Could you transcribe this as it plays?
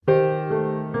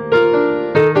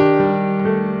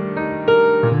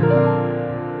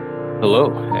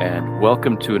Hello, and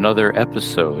welcome to another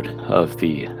episode of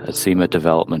the Acima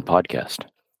Development Podcast.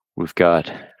 We've got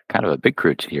kind of a big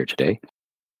crew here today.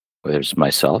 There's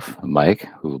myself, Mike,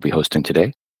 who will be hosting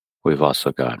today. We've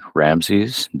also got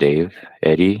Ramses, Dave,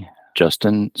 Eddy,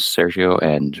 Justin, Sergio,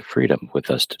 and Freedom with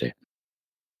us today.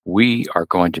 We are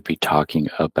going to be talking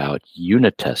about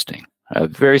unit testing.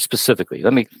 Very specifically,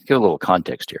 let me give a little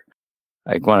context here.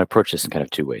 I want to approach this in kind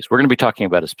of two ways. We're going to be talking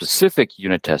about a specific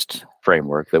unit test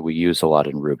framework that we use a lot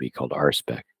in Ruby called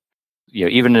RSpec.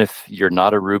 Even if you're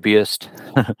not a Rubyist,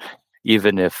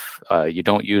 even if you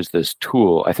don't use this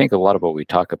tool, I think a lot of what we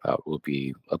talk about will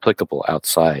be applicable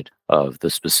outside of the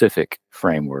specific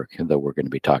framework that we're going to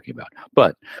be talking about.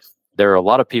 But there are a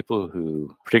lot of people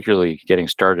who, particularly getting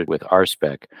started with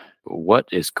RSpec, what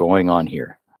is going on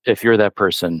here? If you're that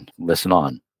person, listen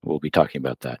on. We'll be talking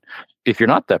about that. If you're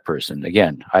not that person,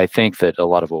 again, I think that a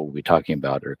lot of what we'll be talking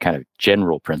about are kind of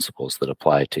general principles that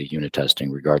apply to unit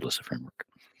testing regardless of framework.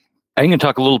 I'm going to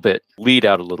talk a little bit, lead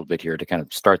out a little bit here to kind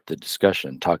of start the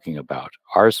discussion talking about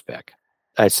RSpec.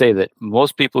 I say that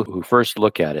most people who first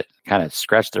look at it kind of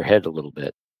scratch their head a little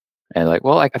bit and like,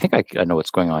 well, I think I know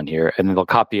what's going on here. And then they'll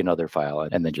copy another file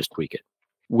and then just tweak it,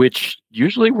 which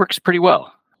usually works pretty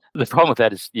well. The problem with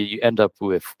that is you end up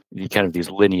with kind of these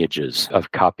lineages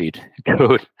of copied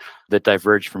code that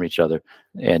diverge from each other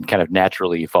and kind of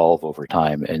naturally evolve over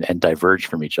time and diverge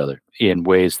from each other in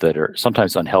ways that are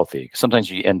sometimes unhealthy. Sometimes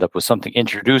you end up with something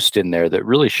introduced in there that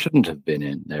really shouldn't have been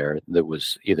in there, that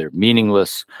was either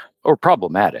meaningless or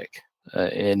problematic,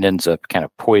 and ends up kind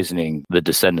of poisoning the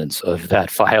descendants of that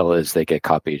file as they get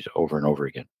copied over and over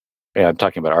again. Yeah, I'm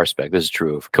talking about RSpec. This is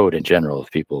true of code in general.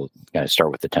 If people kind of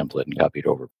start with the template and copy it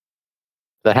over.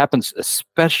 That happens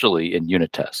especially in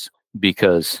unit tests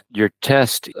because your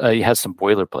test has some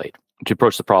boilerplate to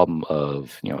approach the problem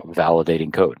of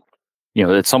validating code.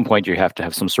 At some point you have to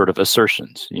have some sort of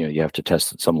assertions. You have to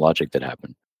test some logic that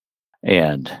happened,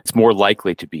 and it's more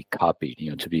likely to be copied.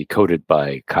 To be coded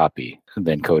by copy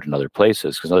than code in other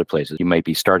places, because in other places you might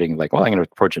be starting like, well, I'm going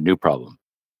to approach a new problem.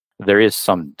 There is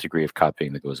some degree of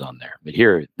copying that goes on there, but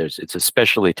here it's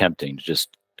especially tempting to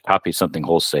just copy something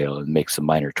wholesale and make some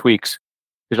minor tweaks.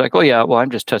 It's like, oh yeah, well, I'm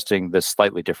just testing this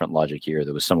slightly different logic here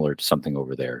that was similar to something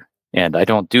over there. And I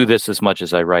don't do this as much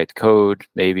as I write code.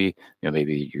 Maybe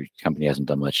your company hasn't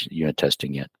done much unit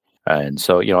testing yet. And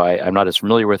so, I'm not as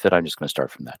familiar with it. I'm just going to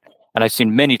start from that. And I've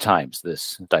seen many times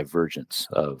this divergence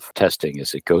of testing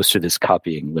as it goes through this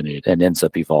copying lineage and ends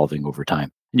up evolving over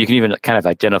time. And you can even kind of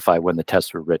identify when the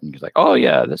tests were written. You're like, oh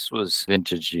yeah, this was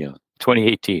vintage,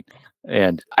 2018.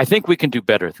 And I think we can do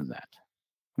better than that.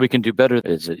 We can do better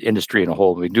as an industry in a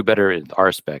whole. We can do better in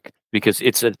RSpec because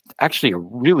it's actually a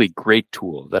really great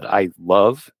tool that I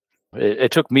love.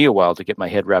 It took me a while to get my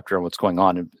head wrapped around what's going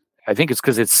on. And I think it's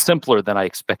because it's simpler than I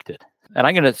expected. And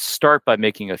I'm going to start by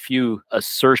making a few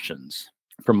assertions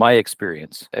from my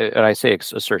experience. And I say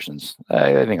assertions.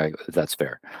 I think that's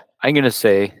fair. I'm going to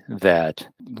say that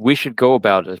we should go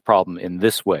about a problem in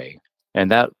this way.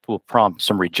 And that will prompt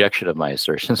some rejection of my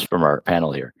assertions from our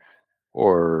panel here,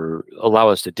 or allow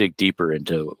us to dig deeper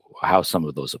into how some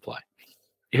of those apply.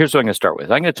 Here's what I'm going to start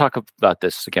with. I'm going to talk about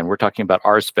this again. We're talking about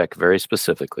RSpec very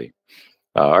specifically.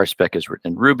 RSpec is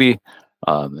written in Ruby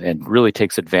and really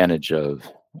takes advantage of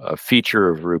a feature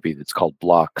of Ruby that's called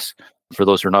blocks. For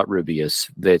those who are not Rubyists,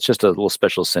 it's just a little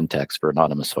special syntax for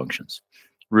anonymous functions.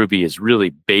 Ruby is really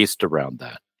based around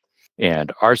that.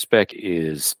 And RSpec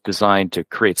is designed to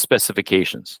create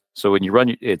specifications. So when you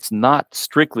run, it's not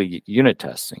strictly unit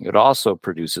testing. It also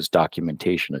produces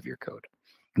documentation of your code.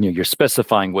 You're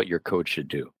specifying what your code should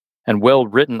do. And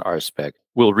well-written RSpec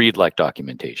will read like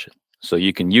documentation. So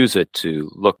you can use it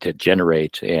to look to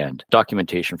generate and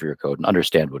documentation for your code and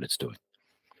understand what it's doing.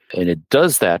 And it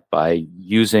does that by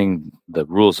using the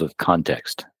rules of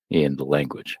context in the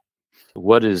language.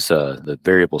 What is the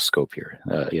variable scope here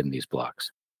in these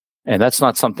blocks? And that's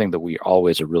not something that we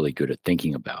always are really good at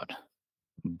thinking about.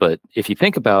 But if you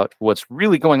think about what's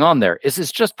really going on there, is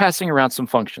it's just passing around some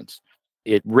functions.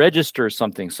 It registers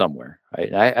something somewhere.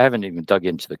 Right? I haven't even dug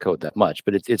into the code that much,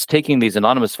 but it's taking these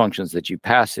anonymous functions that you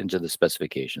pass into the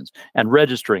specifications and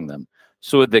registering them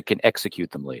so that it can execute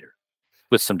them later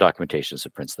with some documentation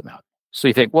that prints them out. So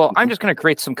you think, well, I'm just going to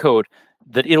create some code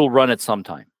that it'll run at some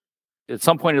time. At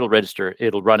some point, it'll register,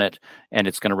 it'll run it, and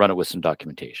it's going to run it with some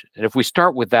documentation. And if we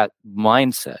start with that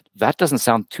mindset, that doesn't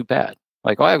sound too bad.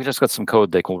 Like, oh, I've just got some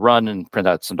code that will run and print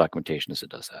out some documentation as it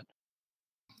does that.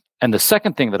 And the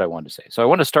second thing that I wanted to say, so I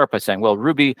want to start by saying, well,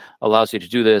 Ruby allows you to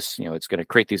do this. It's going to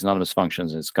create these anonymous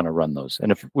functions and it's going to run those.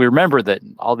 And if we remember that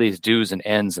all these do's and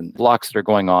ends and blocks that are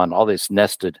going on, all this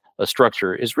nested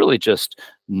structure is really just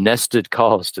nested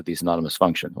calls to these anonymous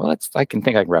functions. Well, I can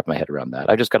wrap my head around that.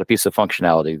 I just got a piece of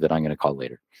functionality that I'm going to call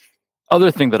later.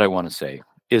 Other thing that I want to say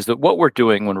is that what we're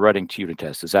doing when writing to unit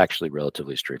tests is actually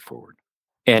relatively straightforward.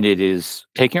 And it is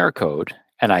taking our code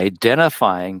and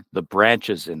identifying the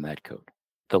branches in that code.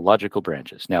 The logical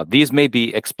branches. Now, these may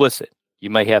be explicit. You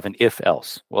might have an if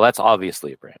else. Well, that's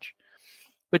obviously a branch.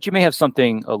 But you may have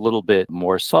something a little bit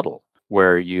more subtle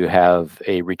where you have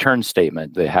a return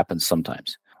statement that happens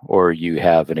sometimes, or you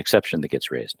have an exception that gets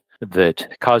raised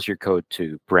that cause your code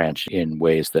to branch in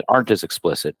ways that aren't as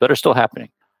explicit, but are still happening.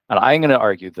 And I'm going to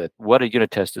argue that what a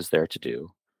unit test is there to do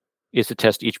is to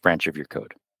test each branch of your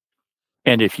code.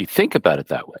 And if you think about it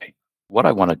that way, what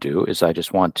I want to do is I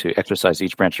just want to exercise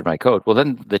each branch of my code. Well,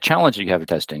 then the challenge that you have in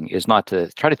testing is not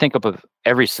to try to think up of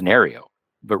every scenario,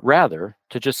 but rather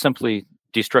to just simply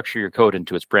destructure your code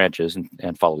into its branches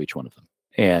and follow each one of them.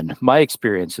 And my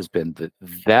experience has been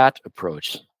that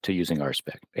approach to using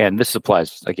RSpec, and this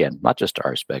applies, again, not just to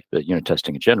RSpec, but unit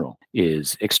testing in general,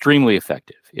 is extremely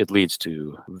effective. It leads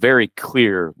to very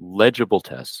clear, legible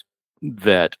tests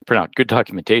that print out good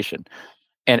documentation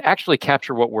and actually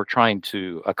capture what we're trying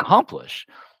to accomplish,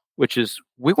 which is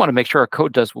we want to make sure our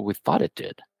code does what we thought it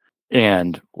did.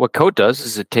 And what code does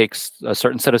is it takes a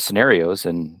certain set of scenarios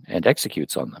and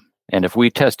executes on them. And if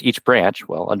we test each branch,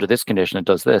 well, under this condition, it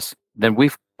does this, then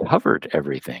we've covered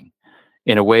everything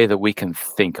in a way that we can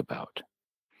think about.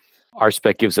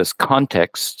 RSpec gives us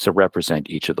context to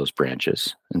represent each of those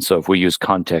branches. And so if we use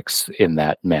context in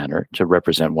that manner to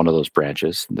represent one of those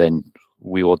branches, then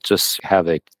we will just have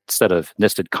a set of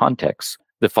nested contexts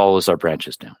that follows our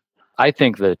branches down. I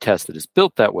think that a test that is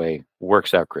built that way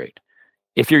works out great.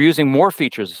 If you're using more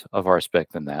features of RSpec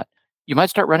than that, you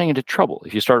might start running into trouble.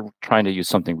 If you start trying to use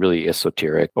something really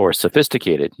esoteric or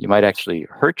sophisticated, you might actually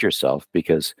hurt yourself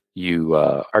because you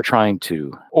are trying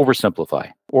to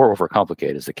oversimplify or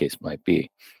overcomplicate, as the case might be.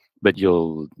 But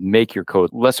you'll make your code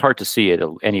less hard to see at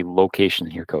any location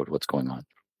in your code what's going on.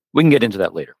 We can get into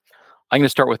that later. I'm going to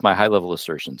start with my high-level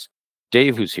assertions.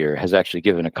 Dave, who's here, has actually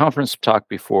given a conference talk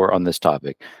before on this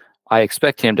topic. I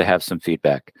expect him to have some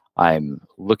feedback. I'm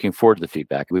looking forward to the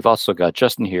feedback. We've also got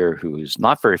Justin here, who's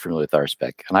not very familiar with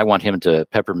RSpec, and I want him to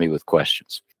pepper me with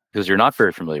questions because you're not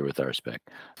very familiar with RSpec,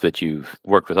 but you've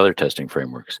worked with other testing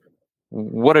frameworks.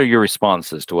 What are your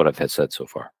responses to what I've had said so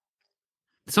far?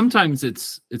 Sometimes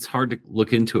it's hard to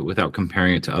look into it without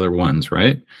comparing it to other ones,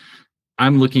 right?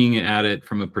 I'm looking at it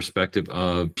from a perspective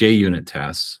of JUnit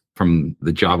tests from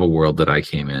the Java world that I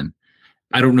came in.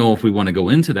 I don't know if we want to go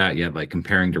into that yet, like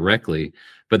comparing directly,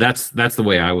 but that's the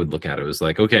way I would look at it. It was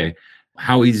like, okay,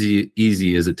 how easy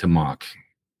is it to mock?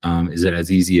 Is it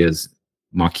as easy as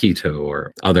Mockito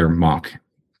or other mock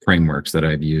frameworks that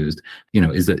I've used?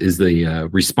 Is the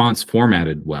response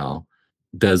formatted well?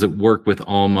 Does it work with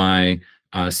all my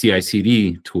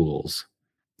CI/CD tools?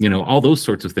 All those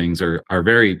sorts of things are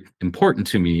very important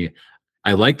to me.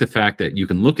 I like the fact that you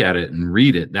can look at it and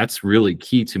read it. That's really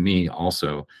key to me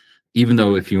also. Even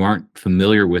though if you aren't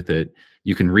familiar with it,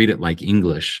 you can read it like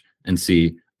English and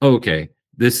see, oh, okay,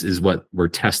 this is what we're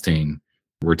testing.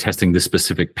 We're testing this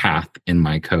specific path in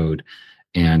my code.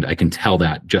 And I can tell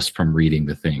that just from reading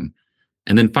the thing.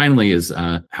 And then finally is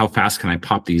how fast can I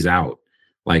pop these out?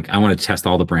 Like I want to test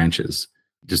all the branches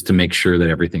just to make sure that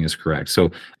everything is correct.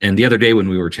 So, and the other day when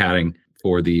we were chatting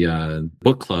for the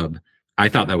book club, I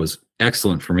thought that was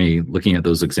excellent for me looking at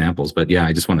those examples. But yeah,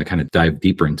 I just want to kind of dive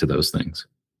deeper into those things.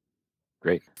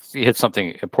 Great. You hit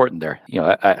something important there.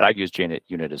 I've used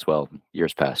JUnit as well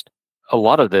years past. A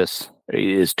lot of this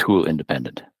is tool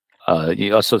independent.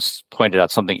 You also pointed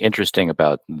out something interesting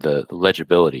about the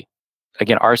legibility.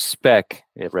 Again, RSpec,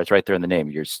 it's right there in the name,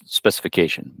 your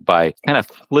specification, by kind of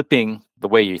flipping the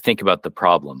way you think about the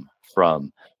problem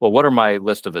from, well, what are my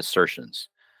list of assertions,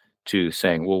 to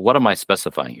saying, well, what am I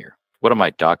specifying here? What am I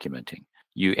documenting?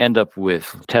 You end up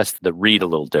with tests that read a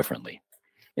little differently.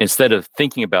 Instead of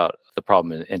thinking about the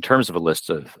problem in terms of a list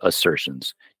of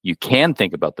assertions, you can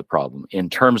think about the problem in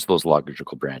terms of those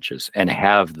logical branches and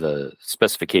have the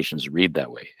specifications read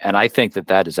that way. And I think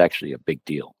that is actually a big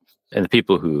deal. And the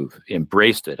people who've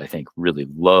embraced it, I think, really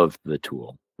love the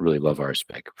tool, really love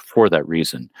RSpec for that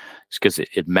reason. It's because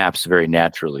it maps very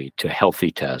naturally to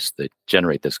healthy tests that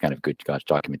generate this kind of good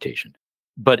documentation.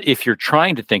 But if you're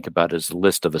trying to think about it as a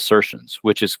list of assertions,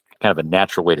 which is kind of a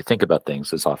natural way to think about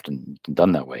things, is often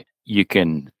done that way, you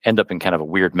can end up in kind of a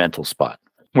weird mental spot.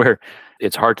 where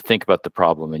it's hard to think about the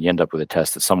problem and you end up with a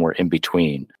test that's somewhere in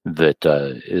between that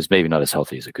is maybe not as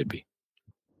healthy as it could be.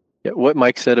 Yeah, what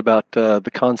Mike said about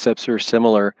the concepts are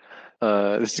similar.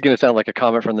 This is going to sound like a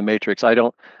comment from the Matrix. I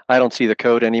don't see the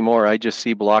code anymore. I just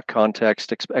see block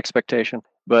context expectation.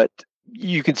 But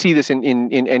you can see this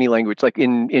in any language. Like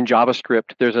in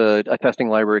JavaScript, there's a testing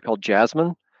library called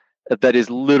Jasmine that is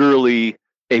literally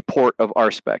a port of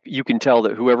RSpec. You can tell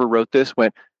that whoever wrote this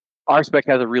went, RSpec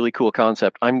has a really cool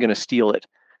concept. I'm going to steal it.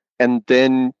 And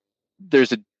then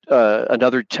there's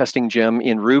another testing gem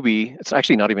in Ruby. It's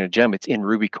actually not even a gem. It's in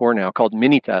Ruby core now, called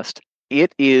Minitest.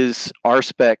 It is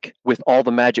RSpec with all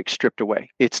the magic stripped away.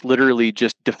 It's literally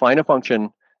just define a function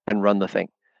and run the thing.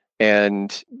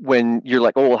 And when you're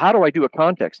like, oh, well, how do I do a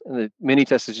context? And the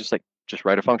Minitest is just like, just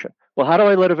write a function. Well, how do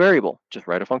I let a variable? Just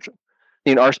write a function.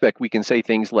 In RSpec, we can say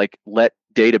things like let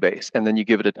database, and then you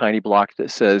give it a tiny block that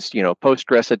says,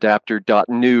 Postgres adapter dot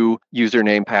new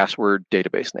username, password,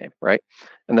 database name, right?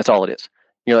 And that's all it is.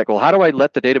 You're like, well, how do I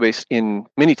let the database in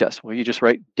Minitest? Well, you just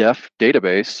write def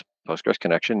database, Postgres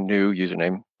connection, new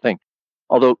username thing.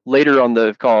 Although later on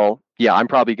the call, yeah, I'm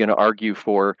probably going to argue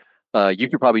for, you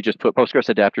could probably just put Postgres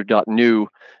adapter dot new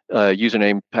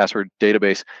username, password,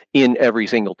 database in every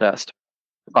single test.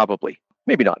 Probably.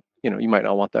 Maybe not. You might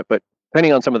not want that, but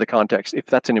depending on some of the context, if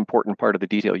that's an important part of the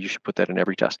detail, you should put that in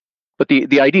every test. But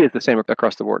the idea is the same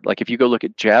across the board. Like if you go look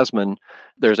at Jasmine,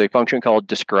 there's a function called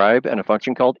describe and a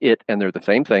function called it, and they're the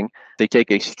same thing. They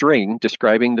take a string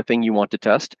describing the thing you want to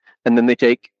test, and then they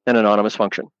take an anonymous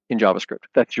function in JavaScript.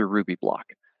 That's your Ruby block.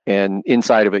 And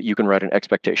inside of it, you can write an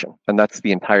expectation. And that's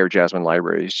the entire Jasmine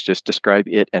library. It's just describe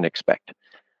it and expect,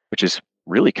 which is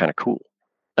really kind of cool.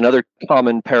 Another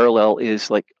common parallel is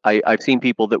like I've seen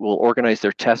people that will organize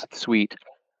their test suite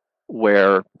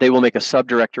where they will make a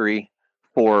subdirectory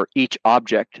for each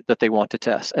object that they want to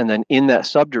test. And then in that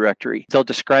subdirectory, they'll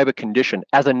describe a condition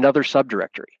as another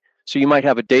subdirectory. So you might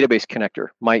have a database connector,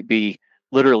 might be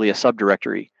literally a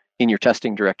subdirectory in your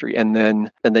testing directory. And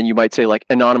then you might say like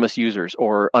anonymous users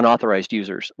or unauthorized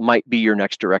users might be your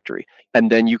next directory.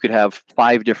 And then you could have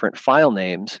 5 different file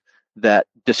names that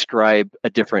describe a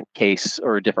different case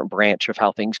or a different branch of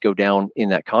how things go down in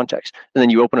that context. And then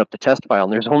you open up the test file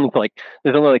and there's only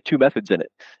like 2 methods in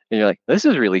it. And you're like, this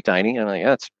is really tiny. And I'm like,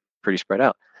 yeah, it's pretty spread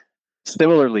out.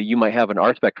 Similarly, you might have an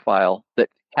RSpec file that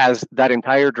has that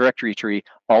entire directory tree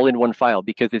all in one file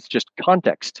because it's just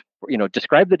context.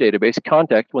 Describe the database,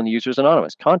 context when the user is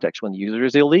anonymous, context when the user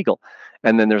is illegal.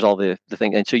 And then there's all the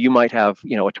thing. And so you might have, a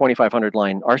 2,500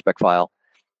 line RSpec file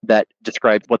that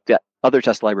describes what that other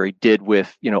test library did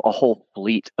with, a whole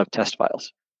fleet of test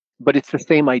files. But it's the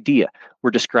same idea.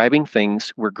 We're describing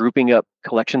things, we're grouping up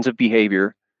collections of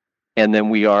behavior, and then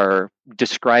we are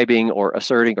describing or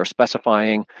asserting or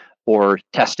specifying or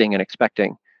testing and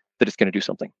expecting that it's going to do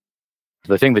something.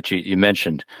 The thing that you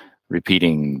mentioned,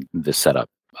 repeating the setup,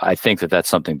 I think that that's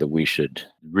something that we should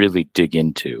really dig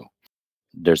into.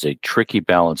 There's a tricky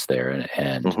balance there,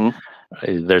 and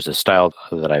there's a style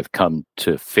that I've come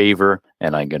to favor,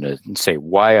 and I'm going to say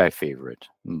why I favor it,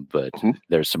 but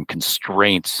there's some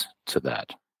constraints to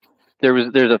that.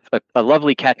 There's a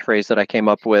lovely catchphrase that I came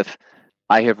up with.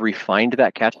 I have refined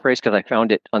that catchphrase because I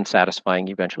found it unsatisfying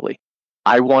eventually.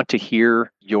 I want to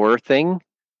hear your thing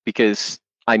because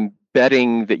I'm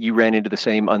betting that you ran into the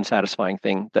same unsatisfying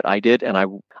thing that I did, and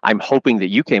I'm hoping that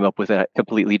you came up with a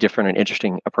completely different and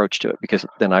interesting approach to it, because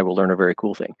then I will learn a very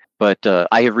cool thing. But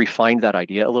I have refined that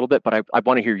idea a little bit, but I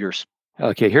want to hear yours.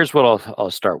 Okay, here's what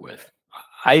I'll start with.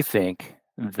 I think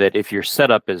that if your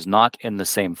setup is not in the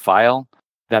same file,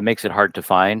 that makes it hard to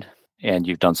find, and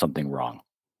you've done something wrong.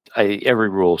 Every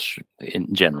rule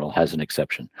in general has an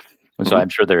exception. And so I'm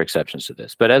sure there are exceptions to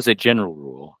this. But as a general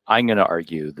rule, I'm going to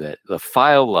argue that the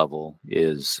file level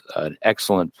is an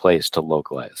excellent place to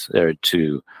localize, or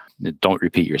to don't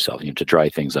repeat yourself, to dry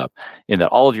things up, in that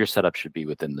all of your setup should be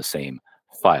within the same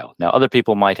file. Now, other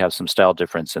people might have some style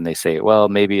difference, and they say, well,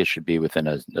 maybe it should be within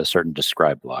a certain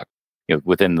describe block,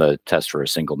 within the test for a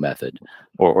single method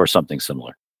or something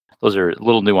similar. Those are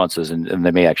little nuances, and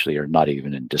they may actually are not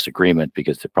even in disagreement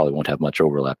because they probably won't have much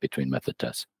overlap between method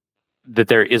tests. That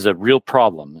there is a real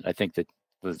problem, I think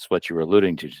that's what you were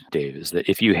alluding to, Dave, is that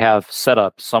if you have set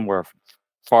up somewhere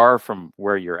far from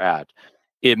where you're at,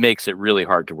 it makes it really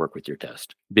hard to work with your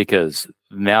test, because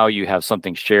now you have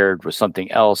something shared with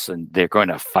something else and they're going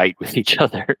to fight with each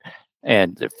other.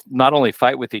 And not only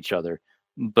fight with each other,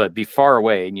 but be far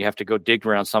away, and you have to go dig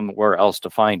around somewhere else to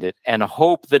find it, and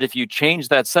hope that if you change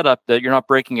that setup that you're not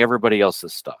breaking everybody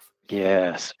else's stuff.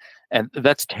 Yes. And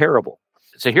that's terrible.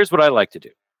 So here's what I like to do.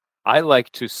 I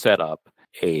like to set up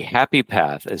a happy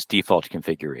path as default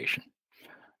configuration.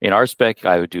 In RSpec,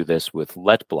 I would do this with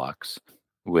let blocks,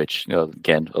 which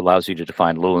again allows you to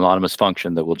define a little anonymous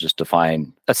function that will just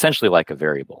define essentially like a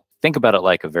variable. Think about it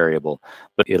like a variable,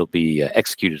 but it'll be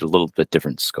executed a little bit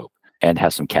different scope and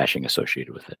has some caching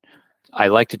associated with it. I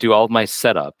like to do all of my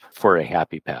setup for a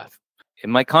happy path. In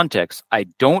my context, I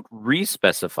don't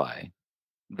re-specify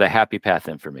the happy path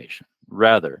information.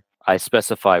 Rather, I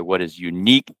specify what is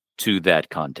unique to that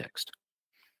context.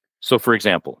 So for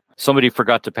example, somebody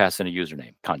forgot to pass in a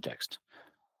username context.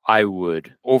 I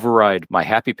would override my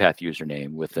happy path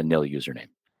username with a nil username.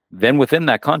 Then within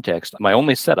that context, my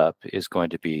only setup is going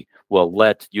to be, well,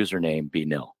 let username be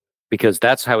nil, because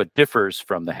that's how it differs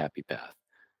from the happy path.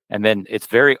 And then it's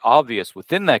very obvious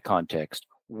within that context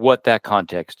what that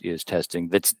context is testing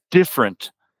that's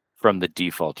different from the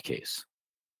default case.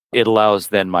 It allows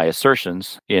then my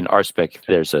assertions in RSpec.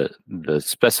 The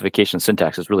specification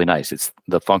syntax is really nice. It's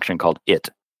the function called it.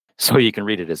 So you can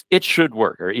read it as it should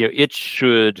work, or it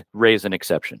should raise an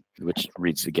exception, which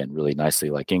reads again really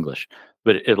nicely like English.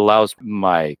 But it allows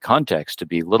my context to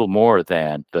be little more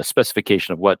than the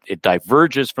specification of what it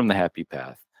diverges from the happy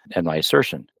path. And my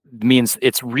assertion means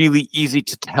it's really easy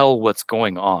to tell what's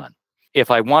going on.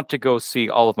 If I want to go see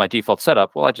all of my default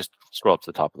setup, well, I just scroll up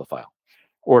to the top of the file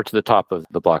or to the top of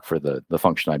the block for the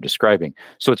function I'm describing.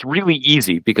 So it's really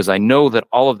easy because I know that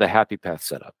all of the happy path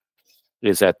setup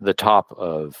is at the top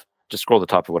of, just scroll to the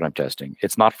top of what I'm testing.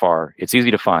 It's not far, it's easy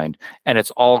to find, and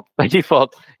it's all, by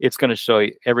default, it's going to show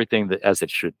you everything that as it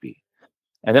should be.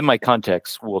 And then my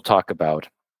context will talk about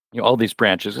all these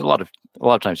branches. A lot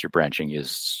of times your branching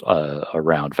is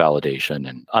around validation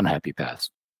and unhappy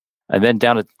paths. And then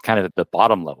down at kind of at the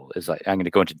bottom level is I'm going to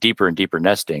go into deeper and deeper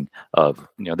nesting of,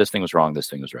 this thing was wrong, this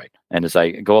thing was right. And as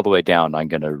I go all the way down, I'm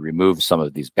going to remove some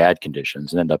of these bad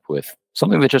conditions and end up with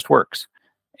something that just works.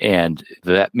 And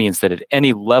that means that at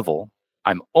any level,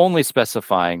 I'm only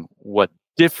specifying what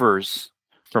differs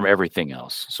from everything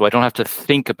else. So I don't have to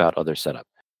think about other setup.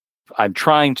 I'm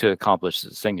trying to accomplish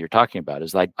this thing you're talking about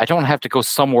is I don't have to go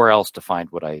somewhere else to find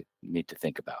what I need to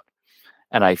think about.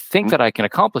 And I think that I can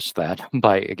accomplish that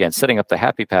by, again, setting up the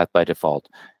happy path by default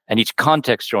and each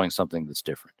context showing something that's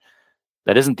different.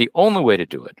 That isn't the only way to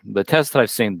do it. The tests that I've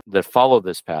seen that follow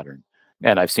this pattern,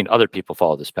 and I've seen other people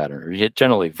follow this pattern, are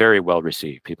generally very well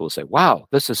received. People will say, wow,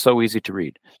 this is so easy to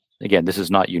read. Again, this is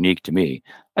not unique to me.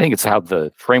 I think it's how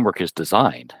the framework is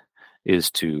designed, is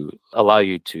to allow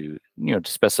you to, to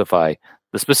specify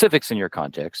the specifics in your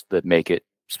context that make it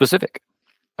specific.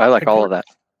 I like all of that.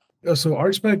 So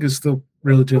RSpec is still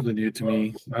relatively new to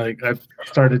me. I've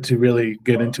started to really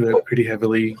get into it pretty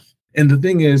heavily. And the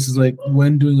thing is like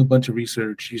when doing a bunch of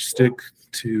research, you stick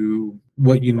to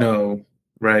what you know,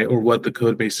 right? Or what the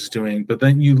code base is doing. But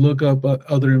then you look up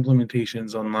other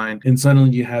implementations online and suddenly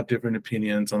you have different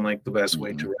opinions on like the best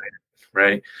way to write it,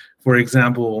 right? For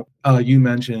example, you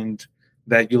mentioned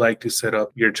that you like to set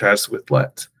up your tests with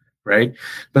let, right?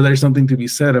 But there's something to be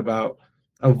said about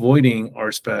avoiding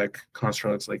RSpec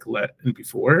constructs like let and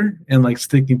before, and like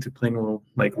sticking to plain old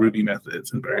like Ruby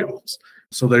methods and variables.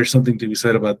 So there's something to be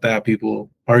said about that. People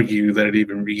argue that it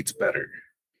even reads better,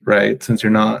 right? Since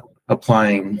you're not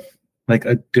applying like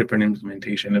a different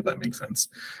implementation, if that makes sense.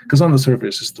 Because on the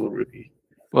surface, it's still Ruby.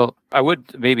 Well, I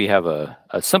would maybe have a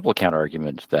simple counter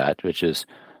argument to that, which is,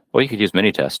 well, you could use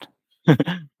Minitest,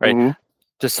 right? Mm-hmm.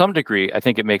 To some degree, I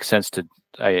think it makes sense to,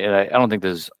 I don't think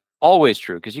this is always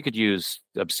true, because you could use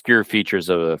obscure features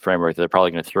of a framework that they're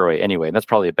probably going to throw away anyway, and that's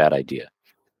probably a bad idea.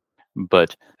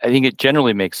 But I think it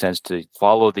generally makes sense to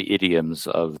follow the idioms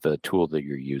of the tool that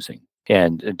you're using,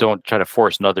 and don't try to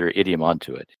force another idiom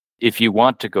onto it. If you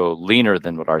want to go leaner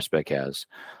than what RSpec has,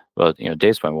 well,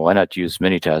 Dave's point, well, why not use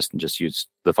Minitest and just use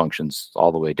the functions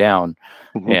all the way down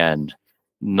and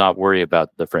not worry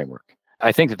about the framework?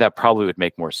 I think that probably would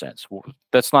make more sense.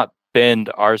 That's not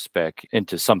bend RSpec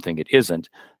into something it isn't,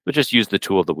 but just use the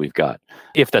tool that we've got,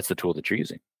 if that's the tool that you're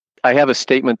using. I have a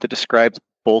statement that describes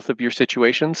both of your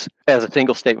situations as a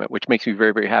single statement, which makes me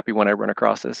very, very happy when I run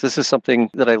across this. This is something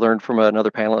that I learned from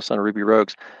another panelist on Ruby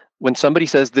Rogues. When somebody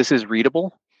says this is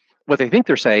readable, what they think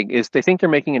they're saying is they think they're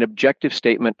making an objective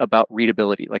statement about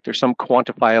readability. Like there's some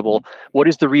quantifiable, what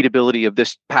is the readability of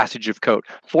this passage of code?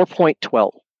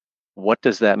 4.12. What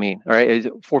does that mean? All right, is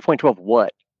 4.12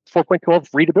 what? 4.12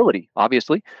 readability,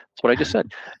 obviously. That's what I just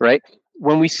said, right?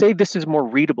 When we say this is more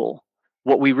readable,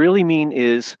 what we really mean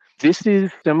is this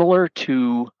is similar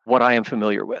to what I am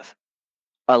familiar with.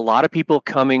 A lot of people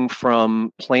coming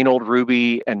from plain old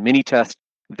Ruby and Minitest,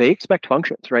 they expect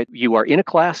functions, right? You are in a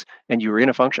class and you are in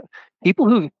a function. People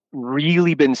who've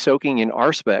really been soaking in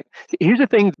RSpec, here's the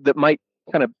thing that might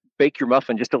kind of bake your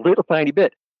muffin just a little tiny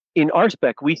bit. In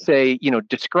RSpec, we say,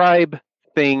 describe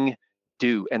thing,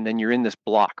 do, and then you're in this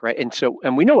block, right?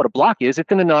 And we know what a block is.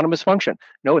 It's an anonymous function.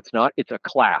 No, it's not. It's a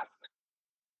class.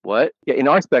 What? Yeah, in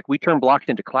RSpec, we turn blocks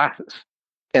into classes,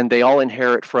 and they all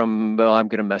inherit from, I'm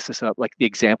going to mess this up, like the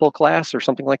example class or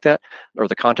something like that, or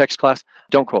the context class.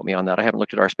 Don't quote me on that. I haven't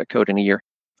looked at RSpec code in a year,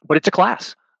 but it's a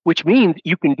class, which means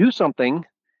you can do something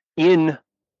in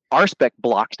RSpec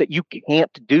blocks that you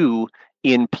can't do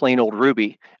in plain old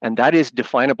Ruby, and that is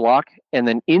define a block, and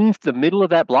then in the middle of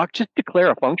that block, just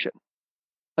declare a function.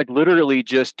 Like literally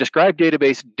just describe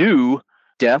database do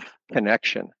def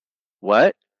connection.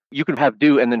 What? You can have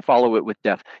do and then follow it with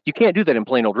def. You can't do that in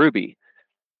plain old Ruby,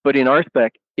 but in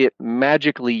RSpec, it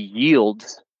magically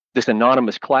yields this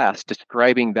anonymous class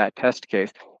describing that test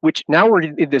case, which now we're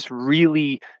in this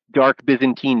really dark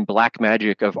Byzantine black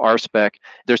magic of RSpec.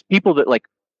 There's people that like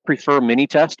prefer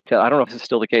mini-test. I don't know if this is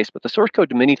still the case, but the source code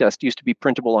to mini-test used to be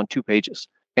printable on 2 pages.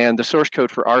 And the source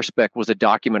code for RSpec was a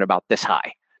document about this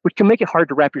high, which can make it hard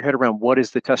to wrap your head around what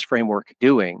is the test framework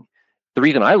doing. The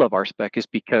reason I love RSpec is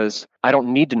because I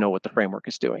don't need to know what the framework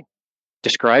is doing.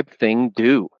 Describe thing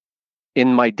do.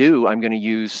 In my do, I'm going to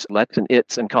use lets and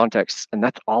its and contexts, and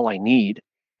that's all I need.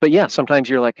 But yeah, sometimes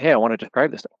you're like, hey, I want to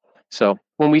describe this thing. So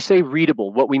when we say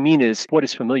readable, what we mean is what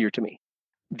is familiar to me.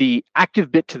 The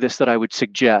active bit to this that I would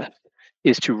suggest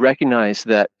is to recognize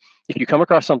that if you come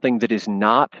across something that is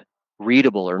not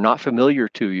readable or not familiar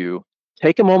to you,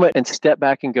 take a moment and step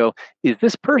back and go, is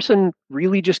this person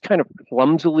really just kind of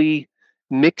clumsily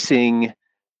mixing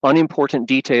unimportant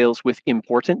details with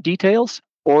important details?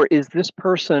 Or is this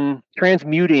person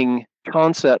transmuting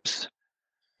concepts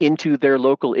into their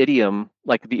local idiom,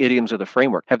 like the idioms of the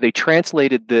framework? Have they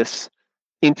translated this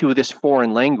into this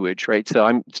foreign language, right?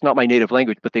 So it's not my native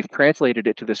language, but they've translated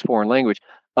it to this foreign language.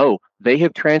 Oh, they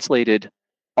have translated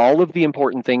all of the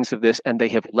important things of this, and they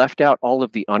have left out all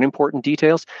of the unimportant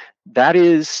details. That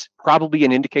is probably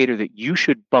an indicator that you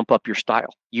should bump up your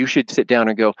style. You should sit down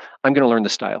and go, I'm going to learn the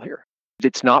style here.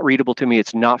 It's not readable to me.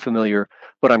 It's not familiar,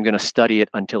 but I'm going to study it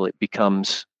until it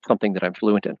becomes something that I'm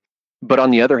fluent in. But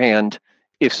on the other hand,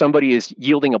 if somebody is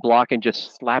yielding a block and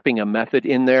just slapping a method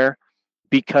in there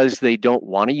because they don't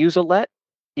want to use a let,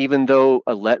 even though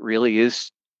a let really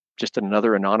is just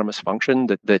another anonymous function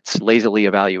that's lazily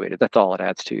evaluated. That's all it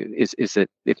adds to is that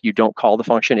if you don't call the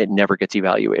function, it never gets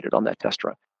evaluated on that test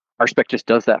run. RSpec just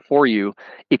does that for you.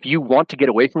 If you want to get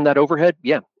away from that overhead,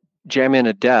 yeah, jam in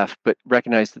a def, but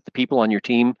recognize that the people on your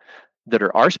team that are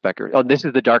RSpecers, this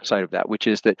is the dark side of that, which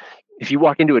is that if you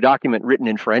walk into a document written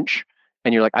in French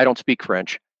and you're like, I don't speak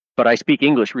French, but I speak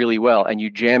English really well, and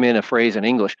you jam in a phrase in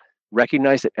English,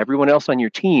 recognize that everyone else on your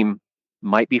team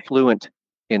might be fluent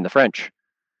in the French,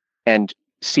 and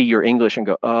see your English and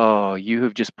go, oh, you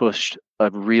have just pushed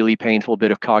a really painful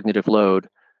bit of cognitive load.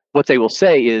 What they will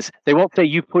say is, they won't say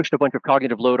you've pushed a bunch of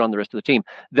cognitive load on the rest of the team.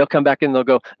 They'll come back and they'll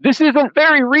go, this isn't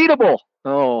very readable.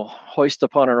 Oh, hoist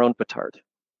upon our own petard.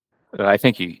 I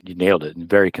think you nailed it, and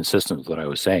very consistent with what I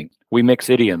was saying. We mix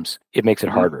idioms, it makes it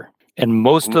harder. And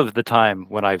most of the time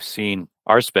when I've seen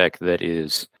RSpec that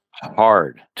is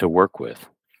hard to work with,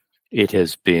 it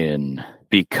has been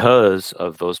because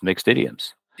of those mixed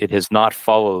idioms. It has not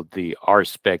followed the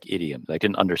RSpec idiom. I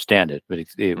didn't understand it, but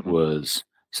it was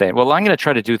saying, well, I'm going to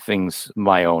try to do things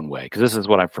my own way because this is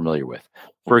what I'm familiar with.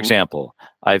 For example,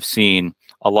 I've seen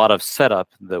a lot of setup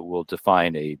that will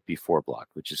define a before block,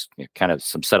 which is kind of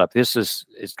some setup. It's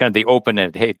kind of the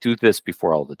open-ended, hey, do this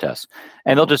before all the tests.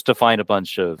 And they'll just define a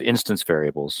bunch of instance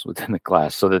variables within the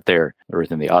class so that they're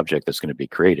within the object that's going to be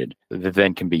created that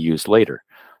then can be used later.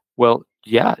 Well,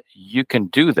 yeah, you can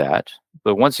do that.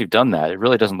 But once you've done that, it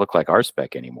really doesn't look like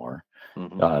RSpec anymore.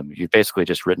 You've basically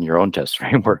just written your own test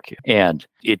framework, and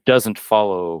it doesn't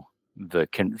follow the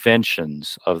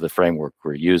conventions of the framework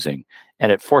we're using,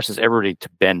 and it forces everybody to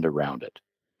bend around it.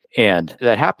 And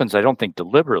that happens, I don't think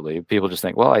deliberately. People just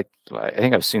think, well, I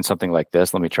think I've seen something like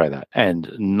this. Let me try that.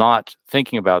 And not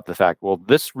thinking about the fact, well,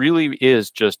 this really is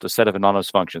just a set of anonymous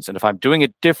functions. And if I'm doing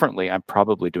it differently, I'm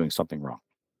probably doing something wrong.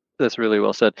 That's really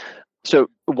well said.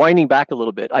 So winding back a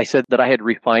little bit, I said that I had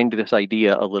refined this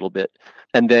idea a little bit.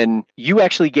 And then you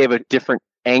actually gave a different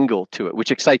angle to it, which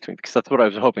excites me because that's what I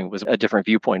was hoping was a different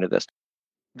viewpoint of this.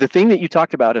 The thing that you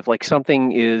talked about, if like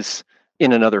something is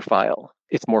in another file,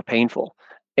 it's more painful.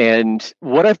 And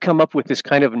what I've come up with is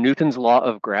kind of Newton's law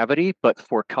of gravity, but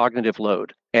for cognitive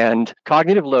load. And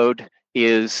cognitive load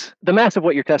is the mass of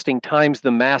what you're testing times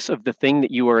the mass of the thing that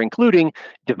you are including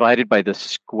divided by the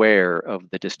square of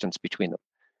the distance between them.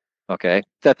 Okay,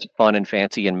 that's fun and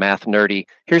fancy and math nerdy.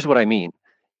 Here's what I mean.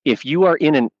 If you are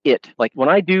in an it, like when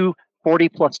I do 40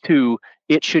 plus 2,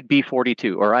 it should be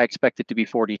 42, or I expect it to be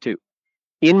 42.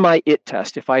 In my it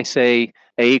test, if I say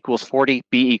A equals 40,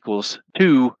 B equals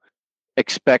 2,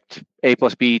 expect A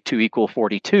plus B to equal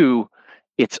 42,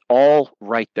 it's all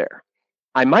right there.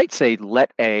 I might say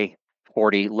let A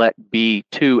 40, let B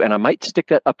 2, and I might stick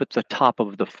that up at the top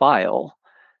of the file.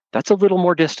 That's a little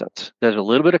more distance. There's a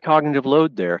little bit of cognitive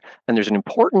load there, and there's an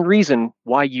important reason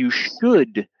why you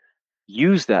should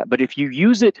use that. But if you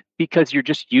use it because you're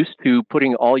just used to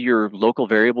putting all your local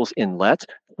variables in lets,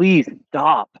 please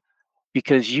stop,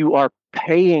 because you are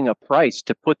paying a price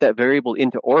to put that variable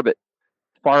into orbit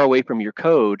far away from your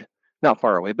code, not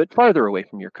far away, but farther away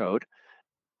from your code.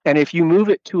 And if you move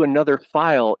it to another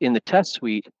file in the test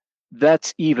suite,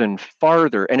 that's even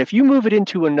farther. And if you move it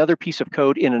into another piece of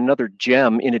code in another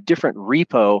gem in a different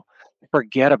repo,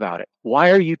 forget about it. Why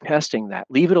are you testing that?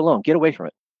 Leave it alone. Get away from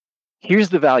it. Here's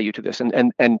the value to this. And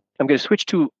I'm going to switch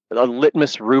to a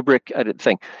litmus rubric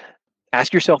thing.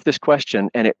 Ask yourself this question,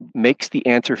 and it makes the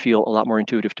answer feel a lot more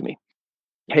intuitive to me.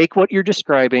 Take what you're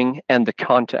describing and the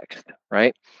context,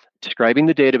 right? Describing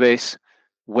the database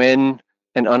when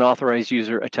an unauthorized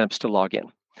user attempts to log in.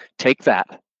 Take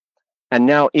that. And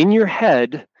now in your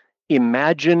head,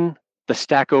 imagine the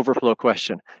Stack Overflow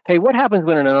question. Hey, what happens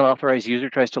when an unauthorized user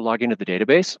tries to log into the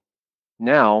database?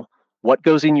 Now, what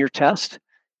goes in your test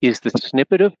is the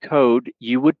snippet of code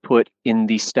you would put in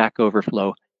the Stack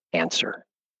Overflow answer.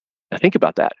 Now think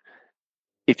about that.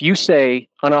 If you say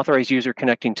unauthorized user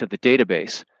connecting to the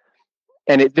database,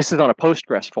 and this is on a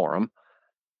Postgres forum,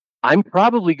 I'm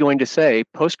probably going to say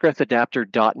Postgres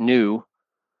adapter.new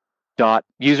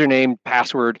username,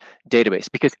 password, database,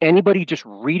 because anybody just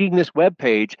reading this web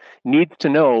page needs to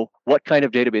know what kind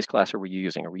of database class are we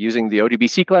using. Are we using the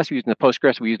ODBC class? Are we using the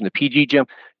Postgres? Are we using the PG gem?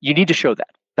 You need to show that.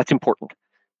 That's important.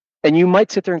 And you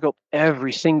might sit there and go,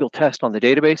 every single test on the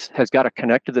database has got to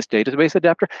connect to this database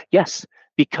adapter. Yes,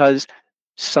 because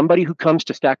somebody who comes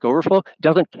to Stack Overflow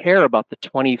doesn't care about the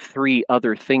 23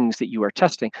 other things that you are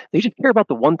testing. They just care about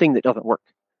the one thing that doesn't work.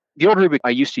 The old rubric I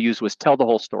used to use was tell the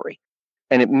whole story.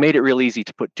 And it made it real easy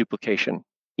to put duplication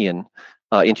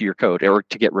into your code, or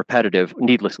to get repetitive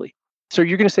needlessly. So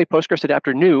you're going to say Postgres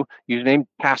adapter new, username,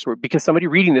 password, because somebody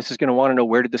reading this is going to want to know,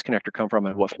 where did this connector come from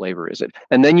and what flavor is it?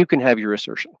 And then you can have your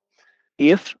assertion.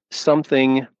 If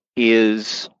something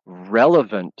is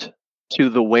relevant to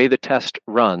the way the test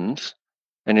runs,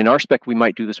 and in RSpec we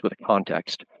might do this with a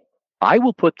context, I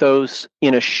will put those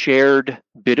in a shared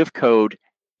bit of code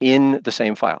in the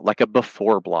same file, like a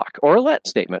before block or a let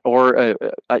statement, or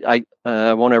I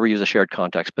won't ever use a shared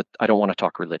context, but I don't want to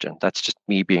talk religion. That's just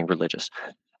me being religious.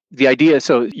 The idea is,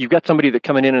 so you've got somebody that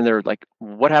coming in and they're like,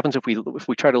 what happens if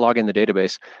we try to log in the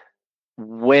database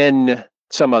when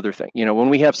some other thing, when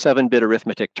we have 7-bit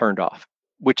arithmetic turned off,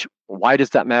 which, why does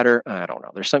that matter? I don't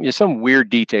know. There's some weird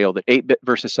detail that 8-bit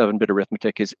versus 7-bit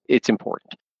arithmetic it's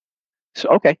important. So,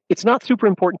 okay, it's not super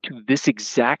important to this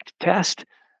exact test,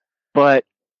 but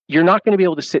you're not going to be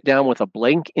able to sit down with a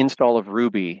blank install of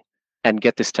Ruby and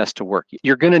get this test to work.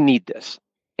 You're going to need this.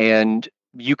 And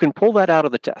you can pull that out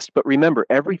of the test. But remember,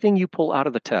 everything you pull out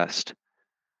of the test,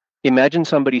 imagine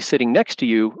somebody sitting next to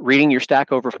you reading your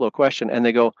Stack Overflow question, and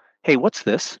they go, hey, what's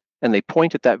this? And they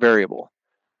point at that variable.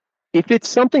 If it's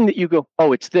something that you go,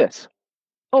 oh, it's this.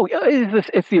 Oh, yeah,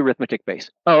 it's the arithmetic base.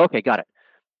 Oh, okay, got it.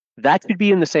 That should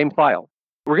be in the same file.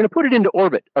 We're going to put it into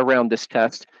orbit around this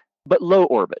test, but low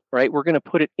orbit, right? We're going to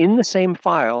put it in the same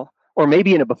file, or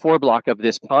maybe in a before block of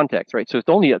this context, right? So it's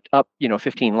only up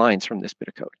 15 lines from this bit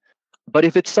of code. But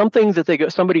if it's something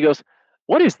that somebody goes,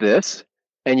 what is this?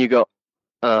 And you go,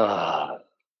 I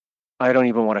don't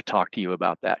even want to talk to you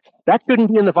about that. That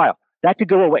shouldn't be in the file. That could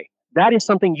go away. That is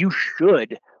something you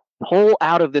should pull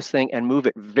out of this thing and move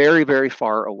it very, very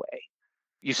far away.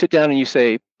 You sit down and you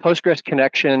say Postgres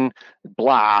connection,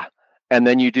 blah, and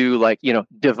then you do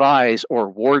devise or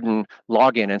warden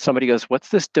login, and somebody goes, what's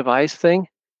this devise thing?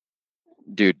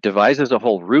 Dude, devise is a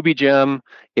whole Ruby gem.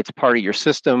 It's part of your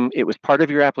system. It was part of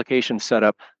your application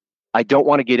setup. I don't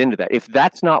want to get into that. If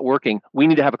that's not working, we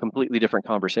need to have a completely different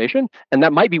conversation. And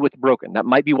that might be what's broken. That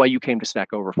might be why you came to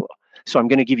Stack Overflow. So I'm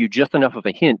going to give you just enough of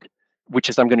a hint, which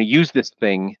is I'm going to use this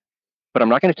thing, but I'm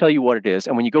not going to tell you what it is.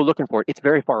 And when you go looking for it, it's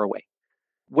very far away.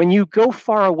 When you go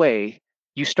far away,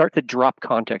 you start to drop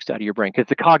context out of your brain because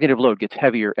the cognitive load gets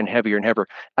heavier and heavier and heavier.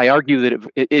 I argue that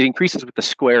it increases with the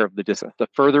square of the distance. The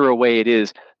further away it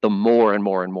is, the more and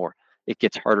more and more it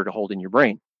gets harder to hold in your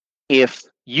brain. If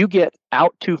you get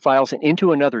out 2 files and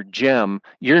into another gem,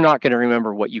 you're not going to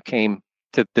remember what you came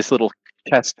to this little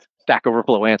test Stack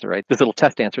Overflow answer, right? This little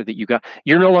test answer that you got.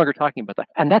 You're no longer talking about that.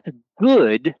 And that's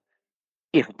good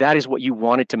if that is what you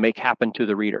wanted to make happen to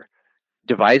the reader.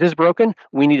 Devise is broken,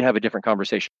 we need to have a different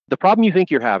conversation. The problem you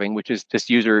think you're having, which is this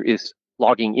user is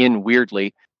logging in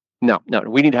weirdly. No,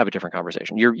 we need to have a different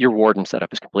conversation. Your warden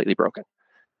setup is completely broken.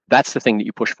 That's the thing that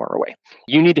you push far away.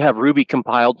 You need to have Ruby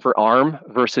compiled for ARM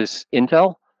versus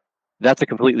Intel. That's a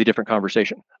completely different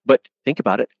conversation. But think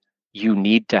about it. You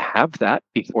need to have that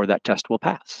before that test will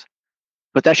pass.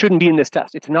 But that shouldn't be in this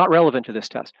test. It's not relevant to this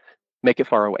test. Make it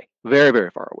far away, very, very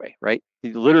far away, right?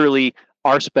 Literally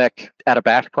RSpec at a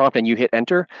bash prompt and you hit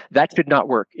enter. That should not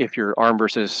work if your ARM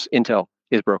versus Intel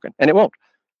is broken, and it won't,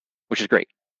 which is great.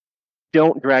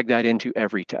 Don't drag that into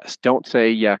every test. Don't say,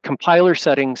 yeah, compiler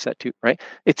settings set to, right?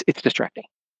 It's distracting.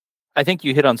 I think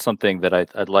you hit on something that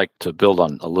I'd like to build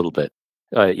on a little bit.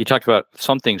 You talked about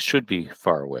some things should be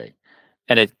far away.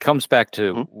 And it comes back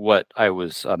to what I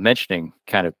was mentioning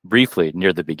kind of briefly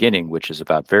near the beginning, which is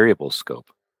about variable scope.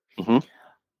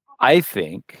 I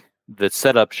think that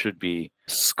setup should be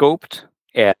scoped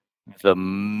at the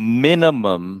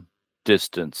minimum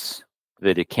distance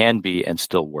that it can be and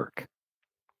still work.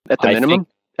 At the minimum,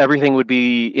 everything would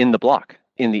be in the block,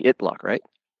 in the it block, right?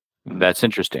 That's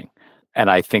interesting. And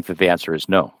I think that the answer is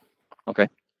no. Okay.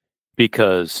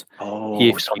 Because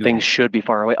if something should be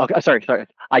far away. Okay, sorry.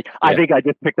 I think I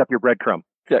just picked up your breadcrumb.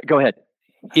 Go ahead.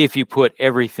 If you put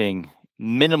everything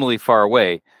minimally far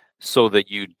away so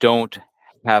that you don't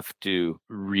have to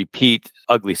repeat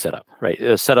ugly setup, right?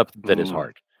 A setup that is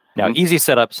hard. Now, easy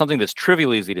setup, something that's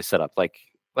trivially easy to set up, like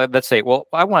let's say, well,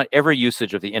 I want every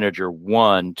usage of the integer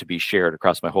 1 to be shared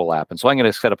across my whole app. And so I'm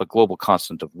going to set up a global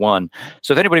constant of 1.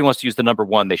 So if anybody wants to use the number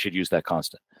 1, they should use that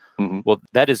constant. Well,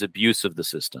 that is abuse of the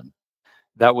system.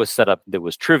 That was set up that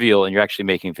was trivial, and you're actually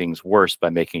making things worse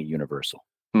by making it universal.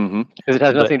 Because it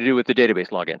has nothing to do with the database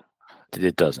login.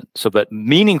 It doesn't. So, but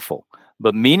meaningful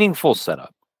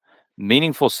setup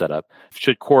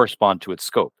should correspond to its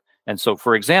scope. And so,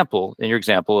 for example, in your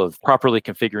example of properly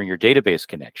configuring your database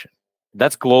connection,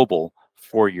 that's probably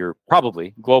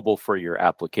global for your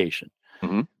application.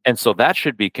 And so that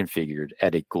should be configured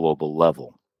at a global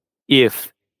level.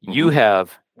 If you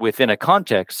have within a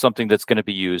context something that's going to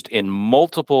be used in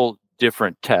multiple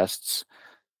different tests,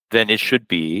 then it should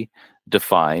be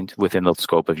defined within the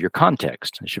scope of your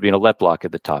context. It should be in a let block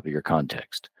at the top of your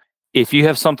context. If you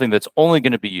have something that's only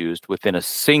going to be used within a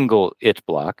single it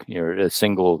block, a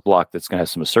single block that's going to have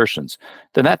some assertions,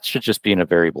 then that should just be in a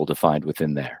variable defined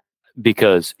within there,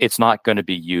 because it's not going to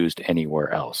be used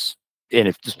anywhere else.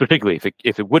 And particularly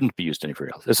if it wouldn't be used anywhere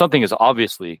else. If something is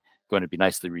obviously going to be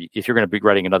if you're going to be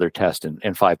writing another test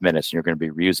in 5 minutes and you're going to be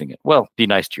reusing it, well, be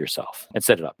nice to yourself and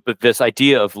set it up. But this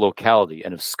idea of locality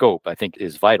and of scope, I think,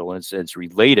 is vital, and it's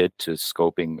related to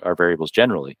scoping our variables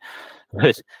generally.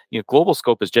 But global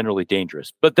scope is generally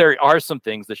dangerous, but there are some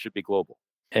things that should be global.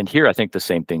 And here, I think the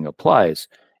same thing applies.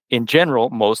 In general,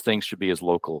 most things should be as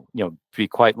local, be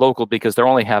quite local, because they're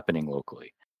only happening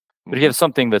locally. But if you have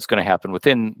something that's going to happen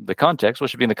within the context, well, it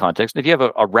should be in the context. And if you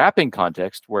have a wrapping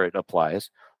context where it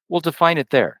applies, we'll define it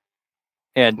there.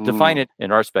 And define it in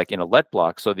RSpec in a let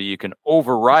block so that you can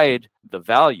override the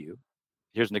value.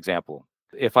 Here's an example.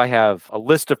 If I have a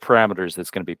list of parameters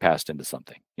that's going to be passed into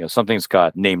something, something's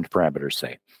got named parameters, say,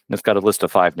 and it's got a list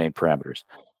of 5 named parameters.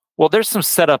 Well, there's some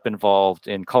setup involved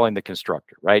in calling the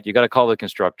constructor, right? You got to call the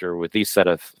constructor with these set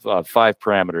of 5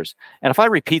 parameters. And if I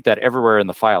repeat that everywhere in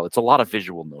the file, it's a lot of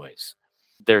visual noise.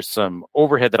 There's some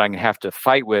overhead that I'm going to have to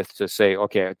fight with to say,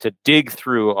 okay, to dig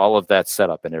through all of that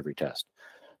setup in every test.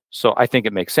 So I think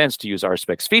it makes sense to use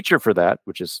RSpec's feature for that,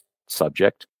 which is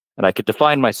subject. And I could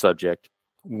define my subject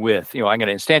with, I'm going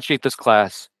to instantiate this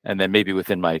class, and then maybe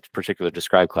within my particular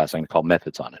describe class, I'm going to call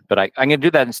methods on it. But I'm going to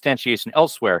do that instantiation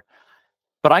elsewhere.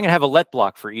 But I'm going to have a let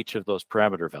block for each of those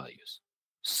parameter values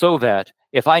so that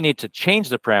if I need to change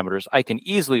the parameters, I can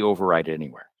easily override it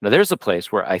anywhere. Now, there's a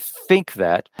place where I think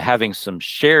that having some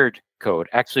shared code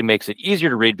actually makes it easier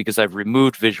to read because I've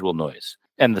removed visual noise.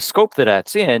 And the scope that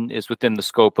that's in is within the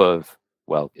scope of,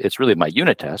 well, it's really my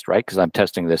unit test, right? Because I'm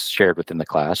testing this shared within the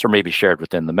class or maybe shared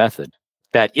within the method.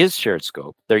 That is shared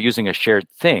scope. They're using a shared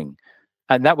thing.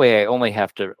 And that way I only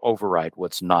have to override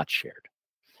what's not shared.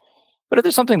 But if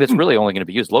there's something that's really only going to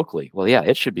be used locally, well, yeah,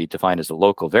 it should be defined as a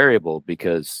local variable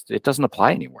because it doesn't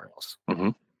apply anywhere else.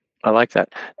 I like that.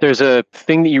 There's a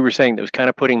thing that you were saying that was kind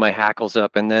of putting my hackles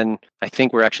up, and then I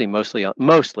think we're actually mostly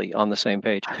on the same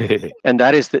page. And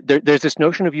that is that there's this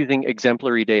notion of using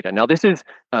exemplary data. Now, this is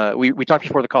we talked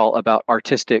before the call about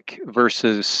artistic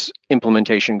versus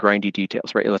implementation grindy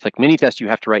details, right? It's like Minitest, you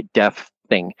have to write def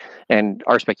thing, and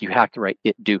RSpec, you have to write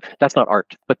it do. That's not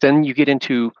art. But then you get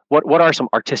into what are some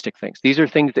artistic things? These are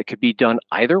things that could be done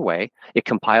either way. It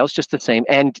compiles just the same,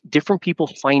 and different people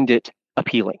find it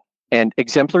appealing. And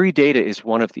exemplary data is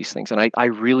one of these things. And I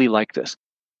really like this.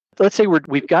 Let's say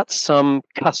we've got some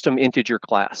custom integer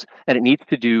class and it needs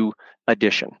to do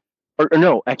addition. Or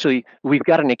no, actually, we've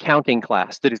got an accounting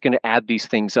class that is going to add these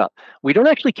things up. We don't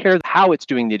actually care how it's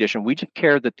doing the addition. We just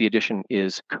care that the addition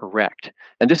is correct.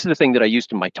 And this is the thing that I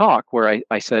used in my talk where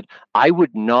I said, I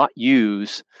would not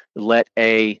use let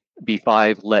A be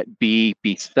 5, let B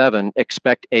be 7,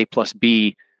 expect A plus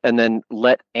B, and then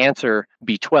let answer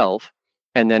be 12,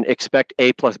 and then expect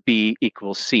A plus B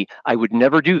equals C. I would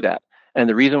never do that. And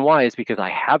the reason why is because I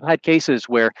have had cases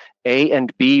where A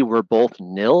and B were both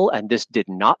nil, and this did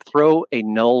not throw a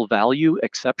null value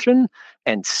exception,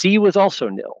 and C was also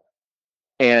nil.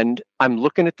 And I'm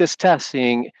looking at this test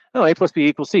seeing, oh, A plus B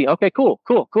equals C. Okay, cool.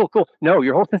 No,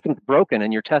 your whole system's broken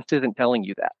and your test isn't telling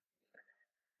you that.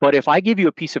 But if I give you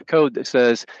a piece of code that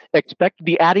says, expect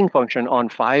the adding function on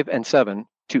 5 and 7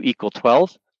 to equal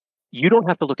 12, you don't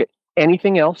have to look at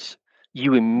anything else.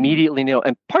 You immediately know.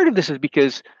 And part of this is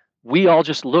because we all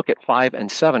just look at 5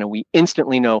 and 7 and we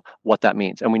instantly know what that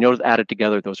means. And we know that added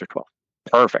together, those are 12.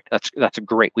 Perfect. That's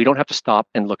great. We don't have to stop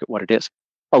and look at what it is.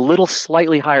 A little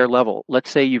slightly higher level. Let's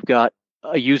say you've got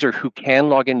a user who can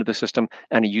log into the system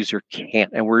and a user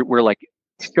can't. And we're like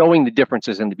showing the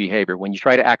differences in the behavior. When you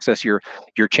try to access your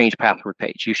change password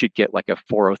page, you should get like a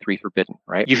 403 forbidden,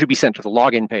 right? You should be sent to the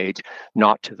login page,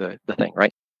 not to the thing,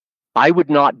 right? I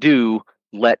would not do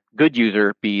let good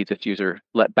user be this user,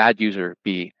 let bad user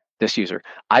be this user.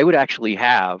 I would actually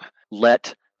have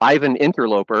let Ivan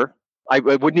interloper. I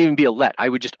wouldn't even be a let. I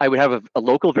would have a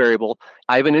local variable,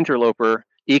 Ivan interloper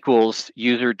equals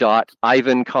user dot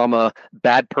Ivan comma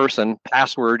bad person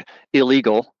password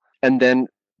illegal, and then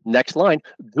next line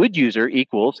good user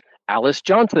equals Alice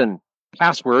Johnson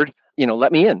password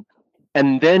let me in.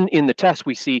 And then in the test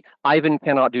we see Ivan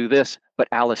cannot do this, but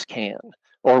Alice can.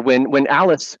 Or when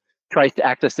Alice tries to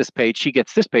access this page, she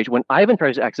gets this page. When Ivan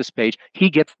tries to access this page, he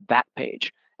gets that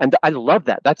page. And I love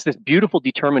that. That's this beautiful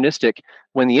deterministic.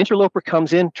 When the interloper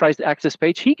comes in, tries to access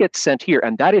page, he gets sent here.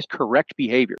 And that is correct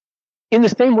behavior. In the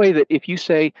same way that if you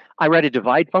say, I write a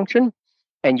divide function,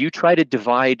 and you try to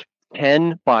divide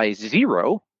 10 by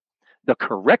 0, the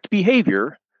correct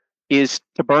behavior is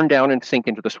to burn down and sink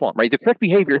into the swamp, right? The correct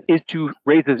behavior is to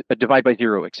raise a divide by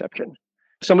 0 exception.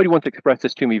 Somebody once expressed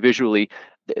this to me visually.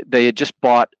 They had just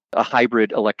bought a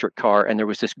hybrid electric car, and there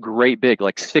was this great big,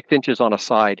 like 6 inches on a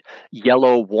side,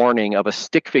 yellow warning of a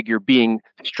stick figure being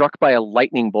struck by a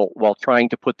lightning bolt while trying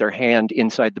to put their hand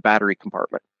inside the battery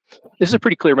compartment. This is a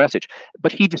pretty clear message,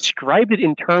 but he described it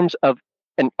in terms of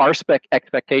an RSpec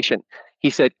expectation.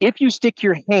 He said, if you stick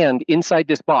your hand inside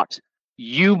this box,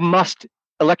 you must